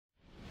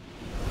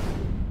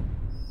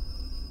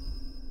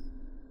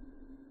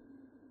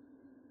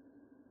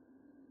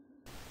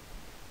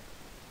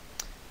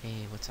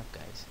What's up,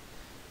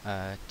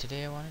 guys?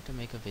 Today I wanted to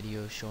make a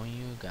video showing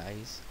you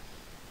guys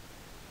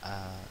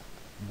uh,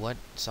 what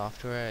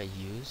software I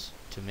use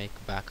to make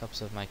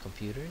backups of my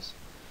computers.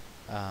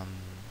 um,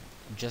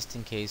 just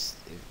in case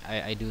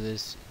I do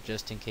this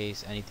just in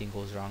case anything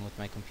goes wrong with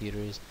my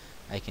computers.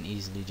 I can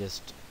easily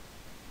just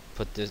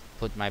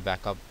put my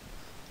backup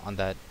on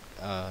that,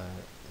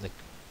 like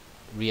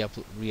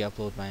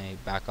re-upload my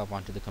backup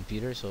onto the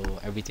computer so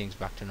everything's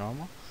back to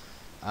normal.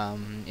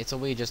 It's a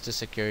way just to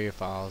secure your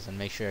files and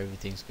make sure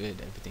everything's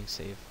good, everything's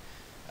safe,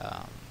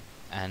 um,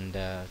 and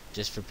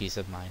just for peace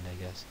of mind, I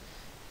guess.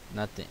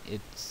 Nothing.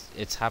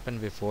 It's happened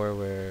before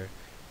where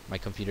my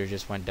computer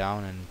just went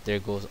down and there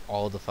goes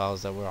all the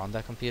files that were on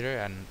that computer,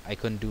 and I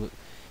couldn't do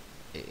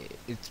it.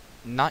 It's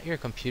not your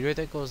computer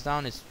that goes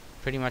down; it's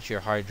pretty much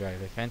your hard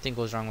drive. If anything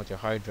goes wrong with your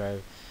hard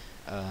drive,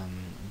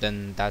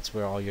 then that's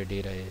where all your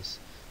data is.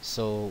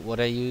 So what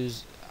I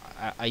use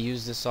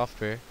this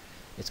software.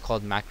 It's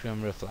called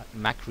Macrium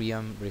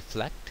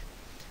Reflect,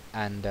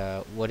 and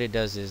what it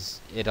does is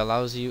it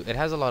allows you. It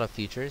has a lot of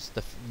features.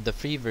 The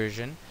free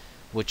version,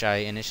 which I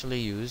initially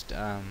used,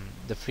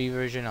 the free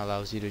version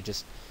allows you to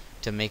just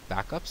to make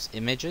backup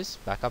images,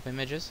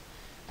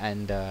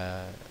 and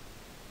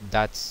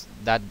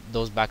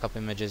those backup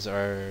images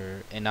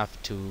are enough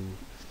to.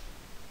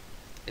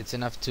 It's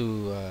enough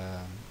to.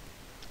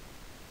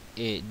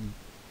 It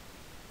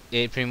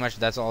pretty much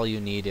that's all you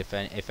need.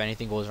 If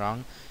anything goes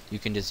wrong, you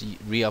can just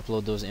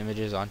re-upload those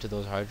images onto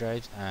those hard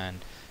drives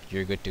and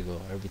you're good to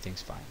go.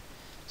 Everything's fine.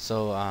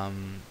 So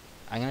I'm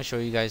gonna show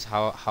you guys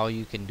how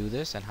you can do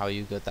this and how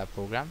you get that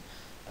program.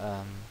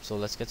 So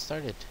let's get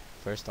started.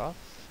 First off,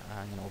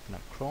 I'm gonna open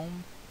up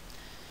Chrome,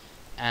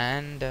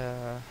 and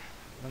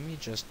let me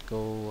just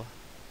go.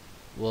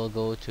 We'll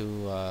go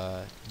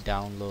to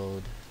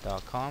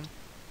download.com.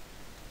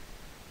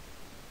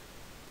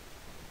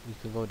 We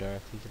could go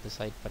directly to the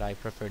site, but I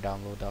prefer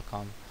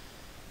download.com,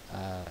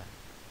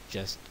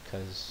 just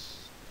because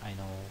I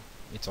know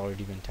it's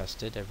already been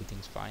tested,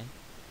 everything's fine.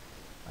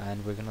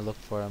 And we're gonna look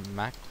for a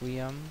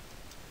Macrium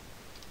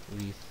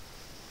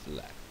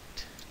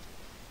Reflect.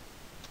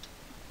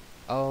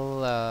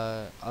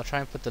 I'll try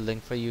and put the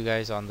link for you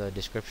guys on the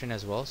description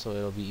as well, so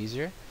it'll be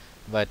easier.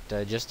 But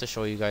just to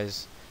show you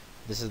guys,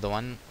 this is the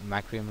one,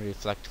 Macrium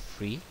Reflect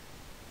free.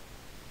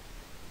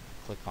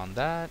 Click on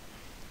that.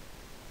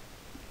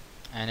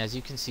 And as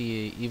you can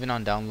see, even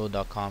on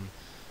download.com,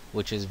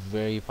 which is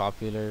very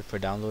popular for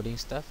downloading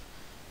stuff,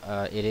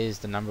 it is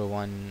the number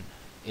one.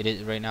 It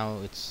is right now.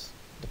 It's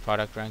the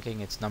product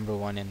ranking. It's number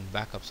one in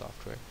backup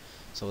software.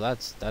 So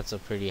that's a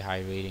pretty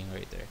high rating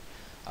right there.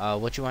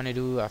 What you want to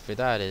do after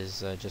that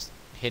is just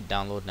hit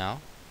download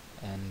now,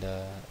 and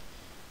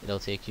it'll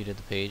take you to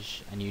the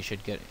page, and you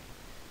should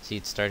see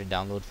it started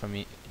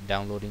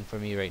downloading for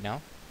me right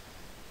now.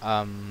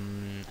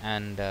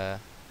 And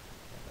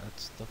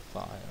that's the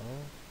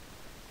file.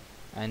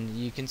 And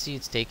you can see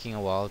it's taking a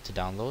while to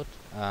download.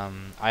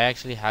 I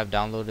actually have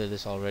downloaded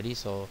this already,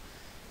 so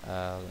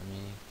let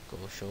me go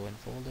show in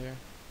folder,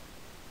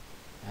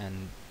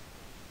 and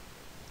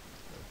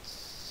let's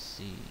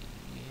see,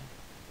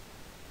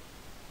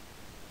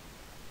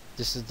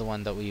 this is the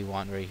one that we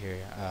want right here,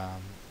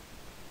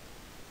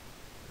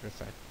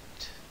 Reflect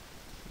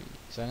free.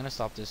 So I'm gonna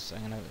stop this.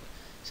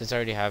 Since I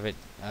already have it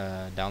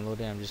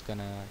downloaded, I'm just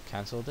gonna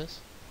cancel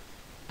this,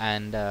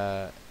 and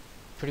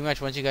pretty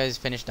much once you guys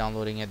finish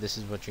downloading it, this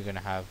is what you're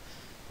gonna have.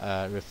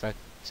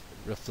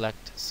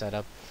 Reflect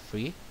setup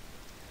free.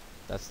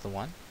 That's the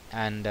one.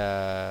 And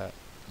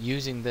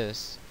using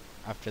this,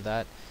 after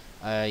that,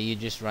 you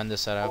just run the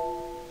setup,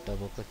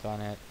 double click on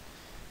it,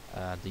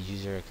 the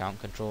user account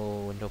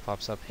control window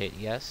pops up, hit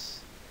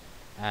yes,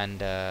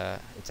 and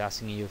it's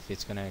asking you if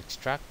it's gonna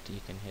extract. You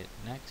can hit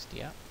next,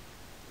 yeah,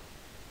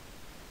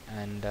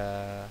 and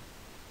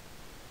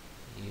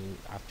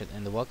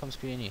in the welcome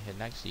screen you hit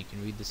next. You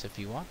can read this if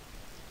you want.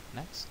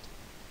 Next.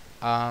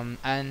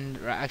 And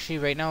actually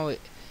right now,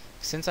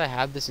 since I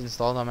have this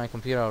installed on my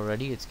computer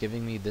already, it's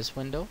giving me this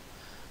window,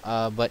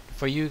 but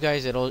for you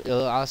guys, it'll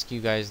ask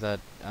you guys that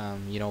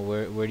you know,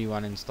 where do you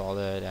want to install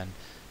it, and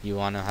you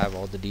want to have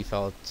all the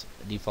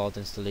default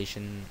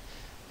installation.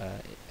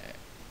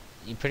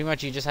 Pretty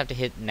much you just have to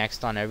hit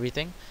next on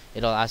everything.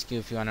 It'll ask you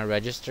if you want to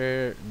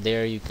register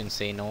there. You can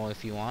say no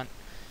if you want,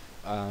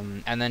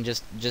 and then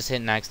just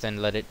hit next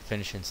and let it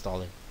finish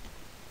installing.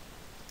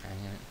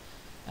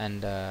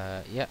 And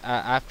yeah,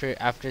 after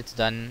it's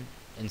done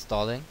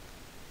installing,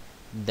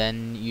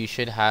 then you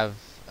should have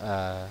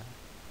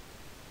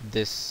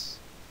this.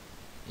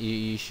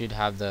 You should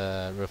have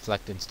the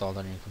Reflect installed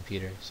on your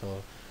computer.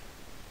 So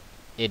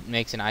it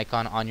makes an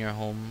icon on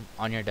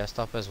your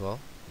desktop as well.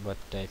 But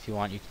if you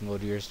want, you can go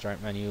to your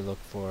start menu, look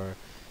for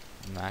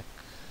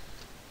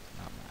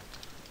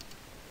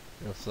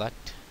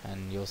Reflect,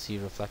 and you'll see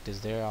Reflect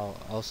is there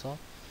also.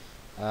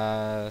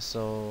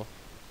 So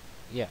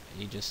yeah,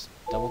 you just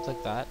double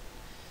click that.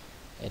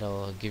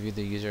 It'll give you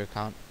the user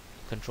account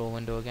control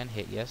window again.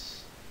 Hit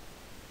yes,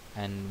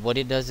 and what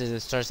it does is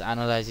it starts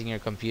analyzing your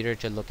computer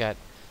to look at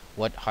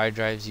what hard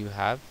drives you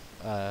have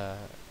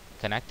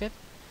connected,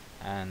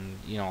 and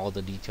all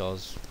the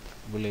details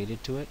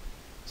related to it.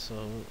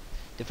 So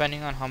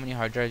depending on how many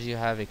hard drives you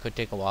have, it could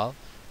take a while.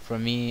 For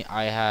me,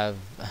 I have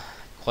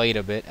quite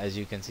a bit. As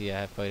you can see,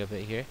 I have quite a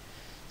bit here,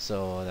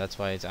 so that's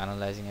why it's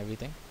analyzing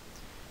everything.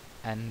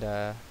 And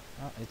oh,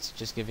 it's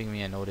just giving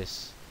me a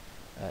notice.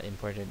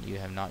 Important, you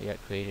have not yet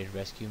created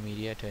rescue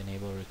media to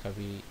enable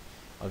recovery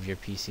of your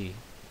PC.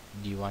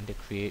 Do you want to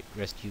create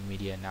rescue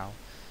media now?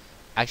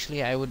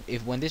 Actually, I would,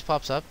 if when this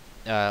pops up,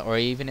 or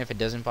even if it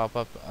doesn't pop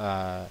up,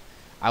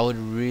 I would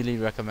really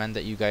recommend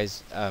that you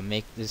guys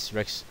make this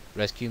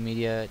rescue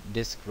media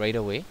disk right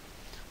away.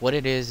 What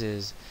it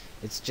is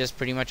it's just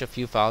pretty much a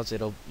few files.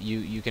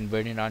 You can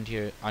burn it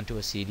onto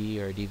a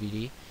CD or a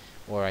DVD,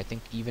 or I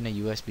think even a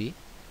USB.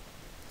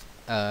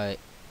 uh,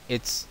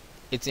 it's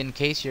in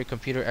case your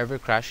computer ever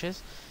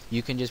crashes,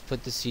 you can just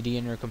put the CD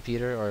in your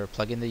computer or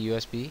plug in the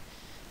USB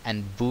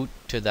and boot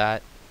to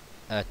that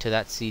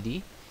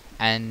CD,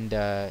 and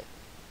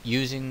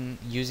using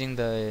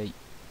the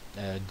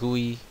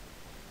GUI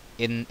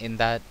in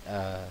that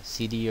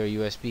CD or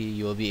USB,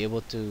 you will be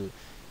able to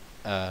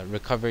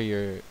recover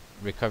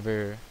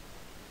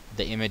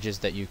the images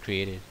that you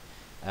created,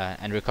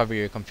 and recover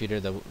your computer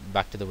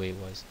back to the way it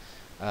was.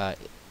 Uh,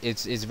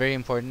 it's very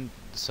important.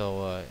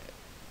 So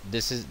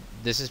this is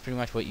pretty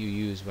much what you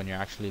use when you're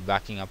actually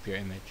backing up your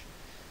image.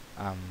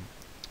 Um,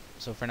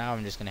 so for now,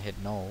 I'm just gonna hit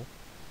no.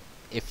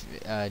 If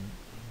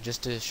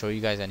just to show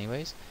you guys,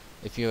 anyways,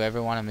 if you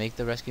ever want to make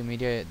the rescue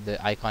media,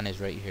 the icon is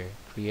right here.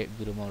 Create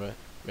bootable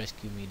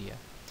rescue media.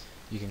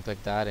 You can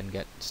click that and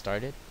get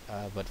started.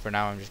 But for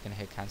now, I'm just gonna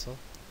hit cancel.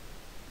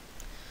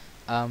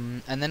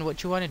 And then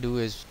what you want to do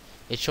is,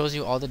 it shows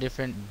you all the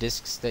different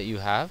disks that you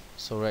have.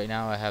 So right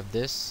now I have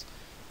this,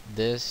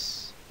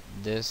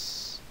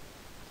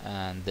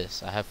 and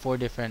this. I have 4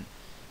 different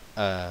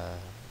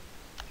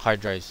hard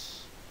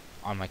drives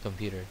on my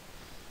computer.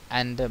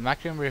 And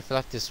Macrium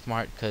Reflect is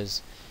smart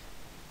because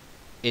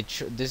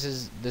this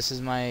is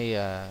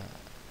my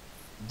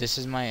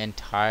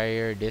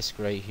entire disk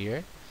right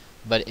here,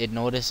 but it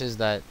notices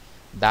that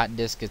that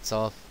disk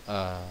itself,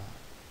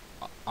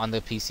 on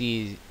the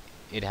PC,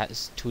 it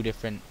has 2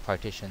 different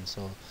partitions.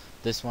 So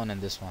this one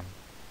and this one.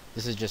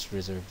 This is just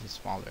reserved, it's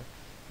smaller.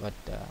 But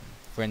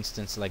for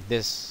instance, like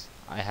this,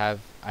 I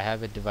have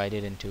it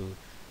divided into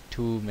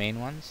 2 main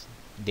ones,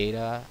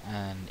 data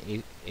and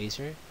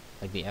Acer,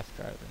 like the F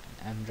drive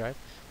and M drive.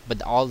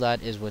 But all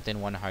that is within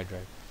one hard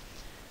drive.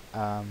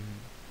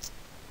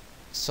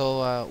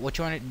 So what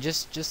you want to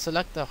just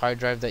select the hard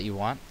drive that you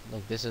want.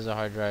 Like this is a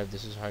hard drive,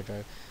 this is a hard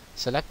drive.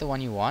 Select the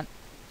one you want.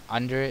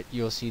 Under it,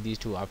 you'll see these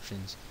 2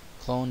 options: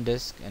 clone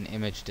disk and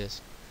image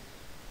disk.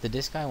 The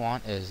disk I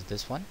want is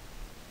this one,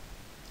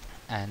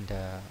 and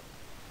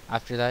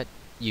after that,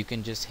 you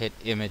can just hit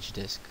image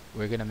disk.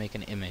 We're gonna make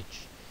an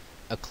image.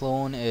 A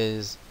clone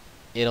is,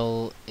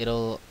 it'll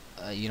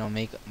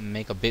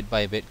make a bit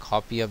by bit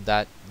copy of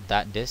that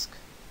disk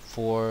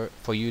for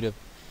you to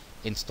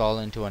install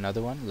into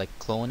another one, like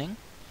cloning.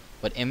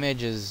 But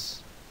image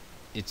is,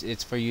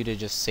 it's for you to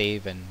just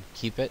save and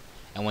keep it,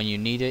 and when you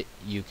need it,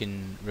 you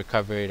can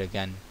recover it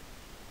again,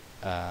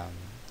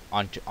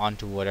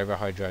 onto whatever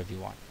hard drive you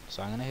want.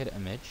 So I'm gonna hit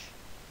image.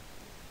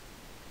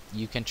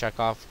 You can check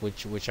off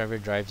whichever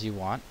drives you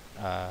want.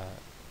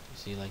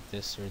 See, like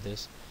this or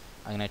this.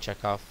 I'm gonna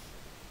check off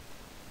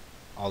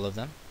all of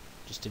them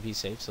just to be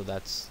safe. So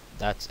that's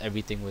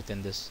everything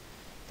within the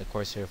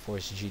Corsair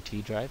Force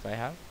GT drive I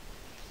have.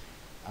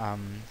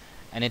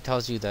 And it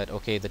tells you that,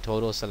 okay, the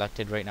total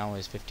selected right now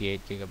is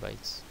 58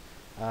 gigabytes.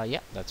 Yeah,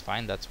 that's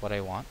fine. That's what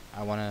I want.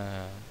 I want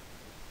to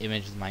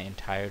image my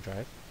entire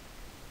drive.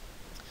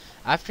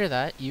 After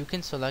that, you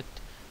can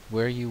select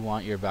where you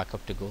want your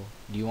backup to go.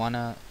 Do you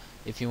wanna,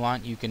 if you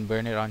want, you can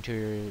burn it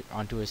onto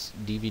a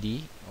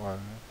DVD, or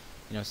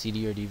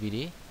CD or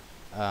DVD.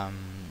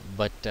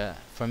 But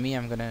for me,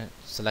 I'm gonna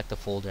select a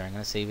folder. I'm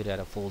gonna save it at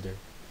a folder,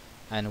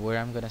 and where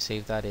I'm gonna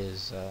save that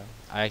is,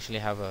 I actually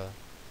have a,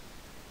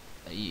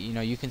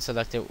 you can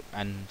select it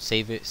and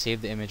save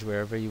the image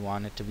wherever you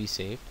want it to be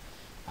saved.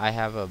 I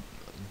have a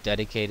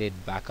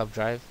dedicated backup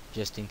drive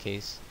just in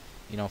case,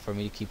 for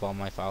me to keep all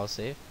my files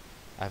safe.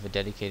 I have a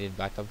dedicated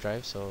backup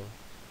drive, so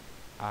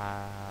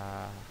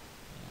let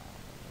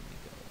me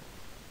go.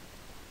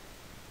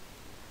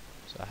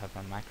 So I have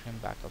my Macrium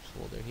backups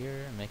folder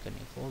here. Make a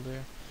new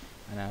folder,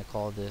 and I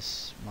call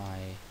this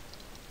my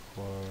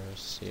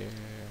Corsair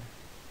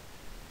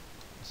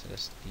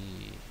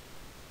SSD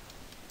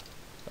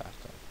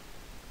backup.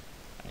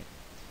 Right,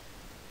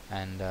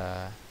 and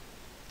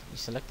you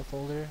select the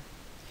folder,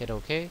 hit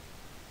OK,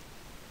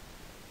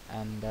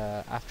 and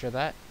after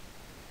that,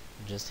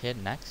 just hit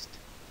next.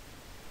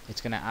 It's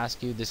gonna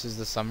ask you, this is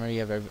the summary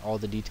of all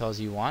the details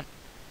you want,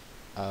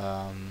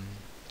 and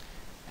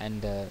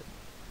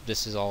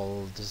this is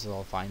all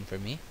fine for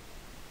me.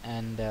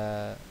 And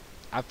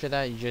after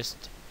that, you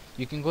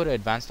can go to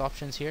advanced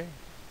options here,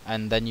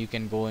 and then you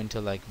can go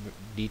into like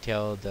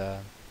detailed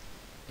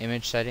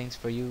image settings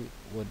for you,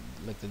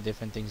 like the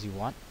different things you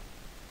want.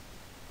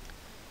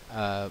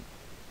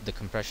 the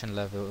compression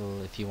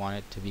level. If you want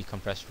it to be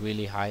compressed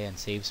really high and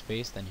save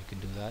space, then you can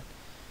do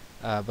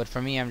that. But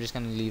for me, I'm just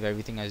going to leave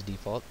everything as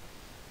default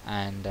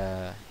and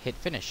hit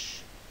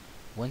finish.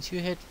 Once you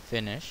hit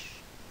finish,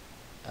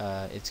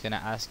 it's going to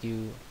ask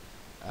you,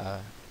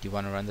 do you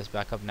want to run this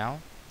backup now?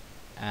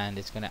 And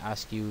it's going to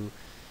ask you,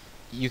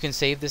 you can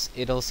save this.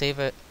 It'll save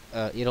a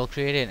it'll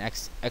create an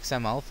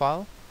XML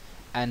file,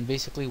 and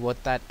basically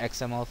what that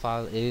XML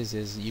file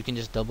is you can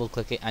just double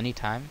click it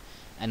anytime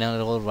and then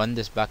it'll run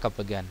this backup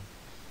again.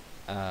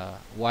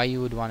 Why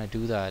you would want to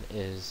do that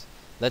is,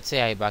 let's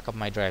say I back up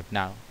my drive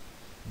now,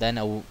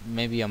 then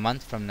maybe a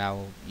month from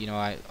now,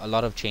 a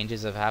lot of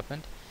changes have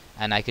happened,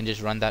 and I can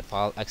just run that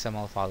file,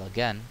 XML file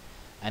again,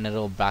 and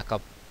it'll back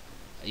up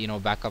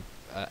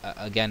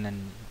again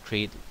and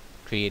create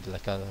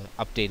like a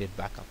updated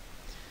backup.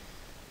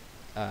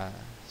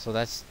 So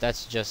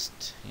that's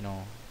just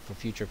for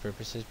future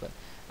purposes, but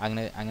I'm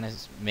gonna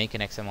make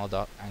an XML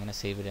doc. I'm gonna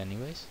save it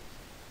anyways.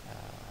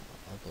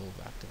 I'll go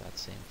back to that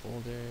same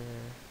folder,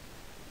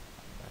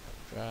 backup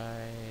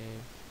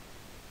drive,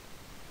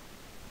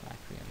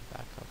 Macrium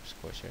backups,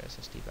 Corsair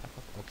SSD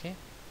backup. Okay,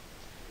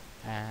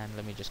 and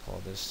let me just call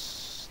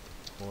this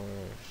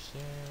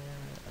Corsair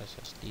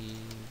SSD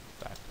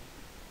backup.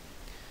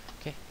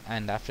 Okay,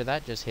 and after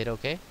that, just hit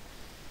OK,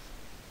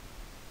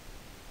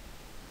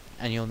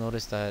 and you'll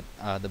notice that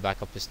the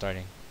backup is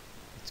starting.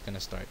 It's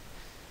gonna start.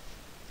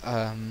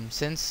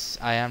 Since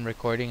I am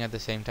recording at the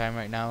same time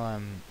right now,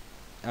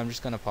 I'm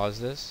just gonna pause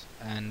this,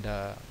 and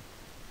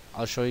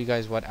I'll show you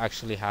guys what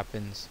actually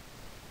happens.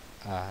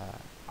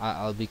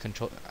 I'll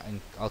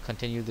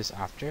continue this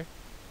after,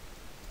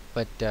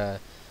 but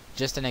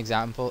just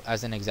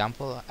as an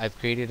example, I've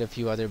created a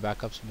few other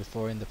backups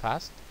before in the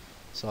past,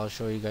 so I'll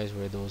show you guys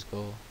where those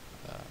go,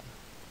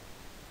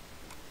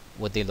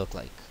 what they look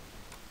like.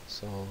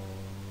 So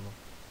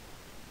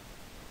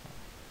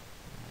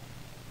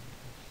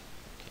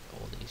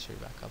old Acer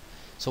backup.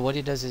 So what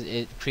it does is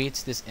it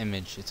creates this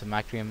image. It's a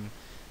Macrium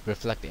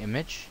Reflect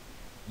image.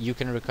 You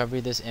can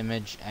recover this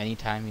image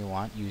anytime you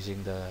want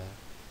using the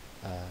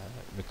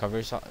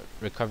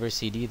recover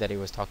CD that I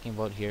was talking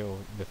about here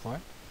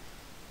before.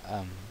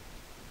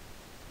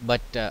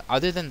 But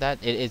other than that,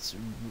 it's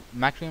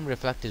Macrium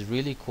Reflect is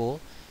really cool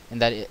in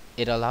that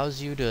it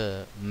allows you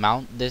to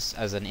mount this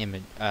as an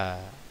image,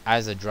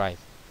 as a drive.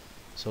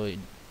 So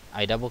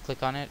I double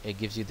click on it, it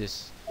gives you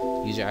this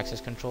user access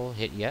control,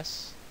 hit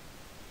yes,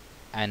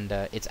 and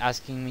it's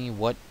asking me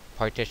what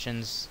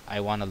partitions I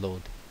want to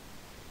load.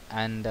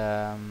 And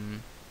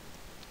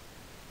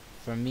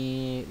for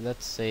me,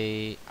 let's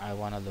say I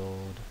want to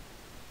load,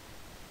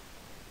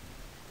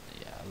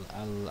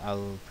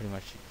 I'll pretty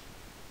much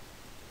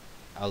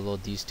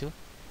load these two,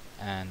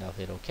 and I'll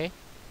hit OK,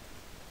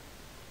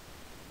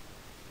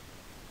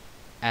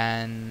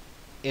 and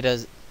it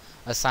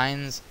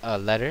assigns a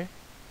letter.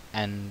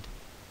 And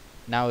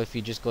now if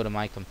you just go to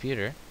my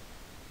computer,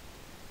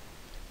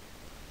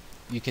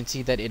 you can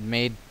see that it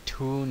made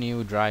 2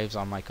 new drives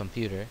on my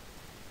computer.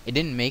 It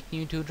didn't make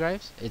new 2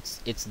 drives. It's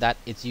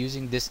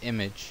using this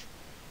image.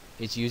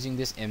 It's using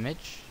this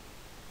image,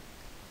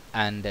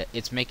 and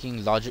it's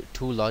making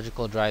 2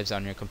 logical drives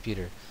on your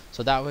computer.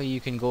 So that way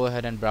you can go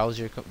ahead and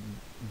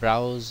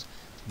browse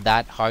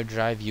that hard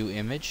drive you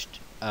imaged,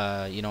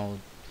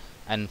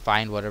 and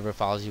find whatever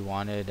files you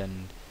wanted,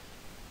 and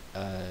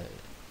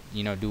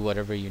do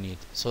whatever you need.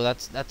 So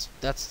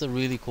that's the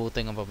really cool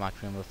thing about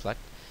Macrium Reflect.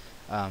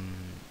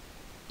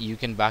 You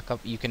can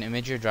you can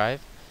image your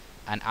drive,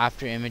 and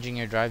after imaging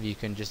your drive, you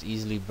can just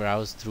easily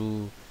browse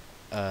through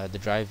the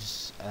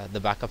drives, the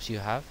backups you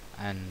have,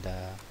 and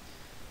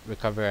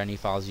recover any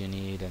files you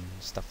need and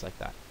stuff like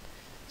that.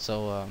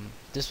 So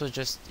this was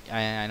just,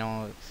 I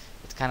know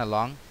it's kind of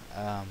long,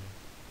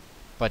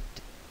 but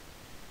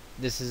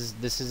this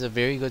is a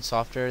very good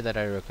software that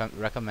I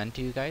recommend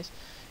to you guys.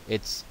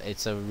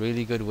 It's a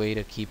really good way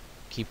to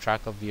keep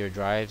track of your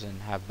drives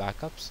and have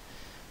backups.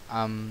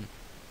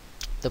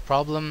 The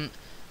problem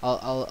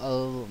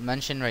I'll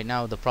mention right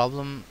now, the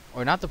problem,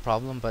 or not the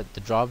problem, but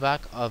the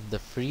drawback of the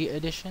free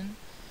edition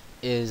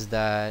is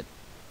that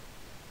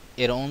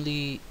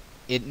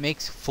it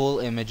makes full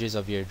images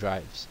of your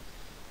drives.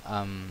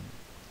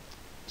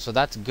 So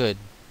that's good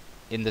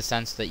in the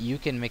sense that you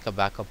can make a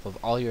backup of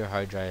all your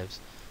hard drives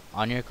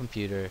on your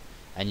computer,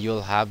 and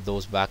you'll have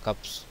those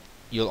backups.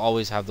 You'll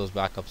always have those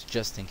backups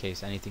just in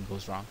case anything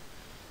goes wrong.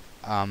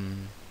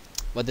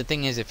 But the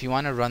thing is, if you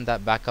want to run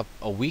that backup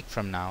a week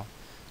from now,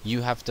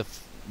 you have to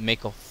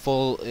make a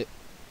full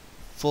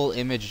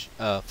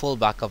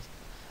backup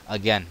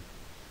again.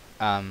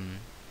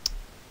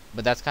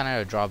 But that's kind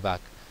of a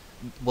drawback.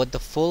 What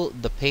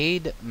the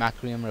paid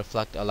Macrium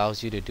Reflect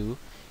allows you to do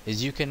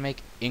is you can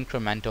make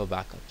incremental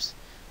backups.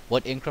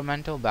 What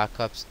incremental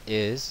backups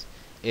is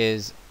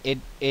it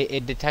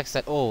detects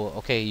that, oh,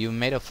 okay, you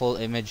made a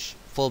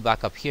full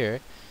backup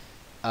here.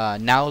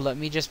 Now let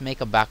me just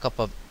make a backup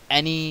of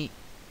any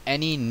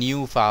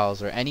new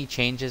files or any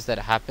changes that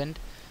happened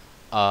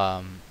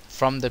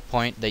from the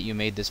point that you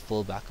made this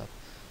full backup.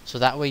 So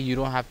that way you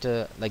don't have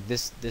to, like,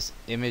 this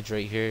image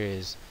right here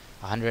is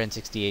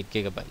 168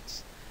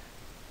 gigabytes.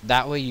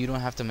 That way you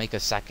don't have to make a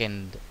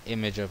second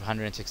image of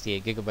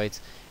 168 gigabytes.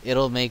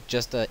 It'll make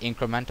just an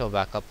incremental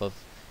backup of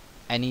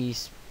any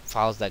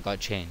files that got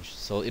changed,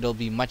 so it'll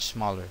be much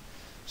smaller.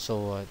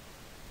 So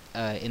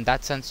in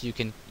that sense, you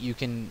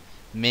can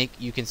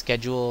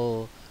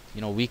schedule,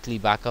 weekly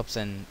backups,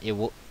 and it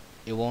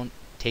won't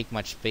take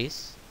much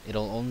space.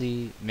 It'll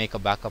only make a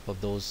backup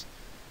of those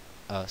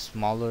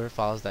smaller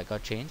files that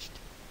got changed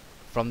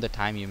from the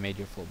time you made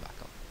your full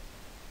backup.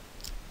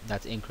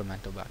 That's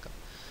incremental backup.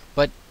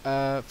 But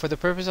for the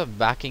purpose of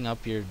backing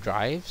up your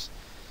drives,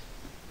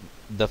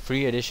 the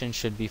free edition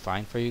should be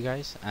fine for you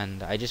guys,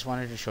 and I just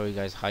wanted to show you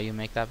guys how you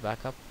make that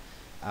backup.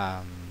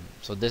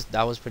 So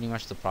that was pretty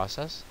much the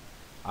process.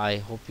 I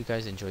hope you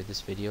guys enjoyed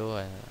this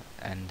video,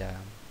 and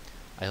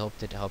I hope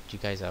that helped you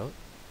guys out.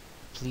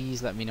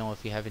 Please let me know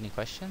if you have any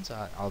questions.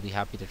 I'll be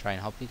happy to try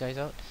and help you guys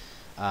out.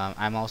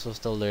 I'm also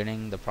still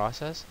learning the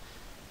process.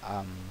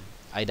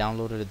 I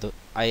downloaded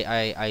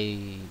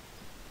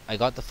I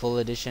got the full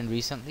edition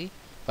recently,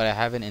 but I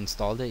haven't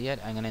installed it yet.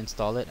 I'm gonna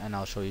install it, and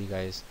I'll show you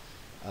guys.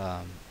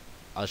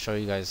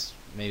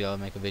 Maybe I'll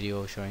make a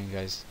video showing you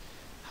guys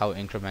how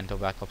incremental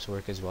backups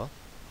work as well.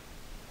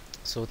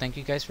 So thank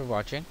you guys for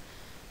watching.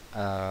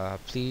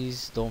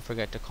 Please don't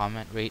forget to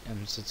comment, rate,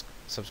 and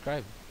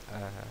subscribe.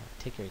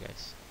 Take care,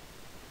 guys.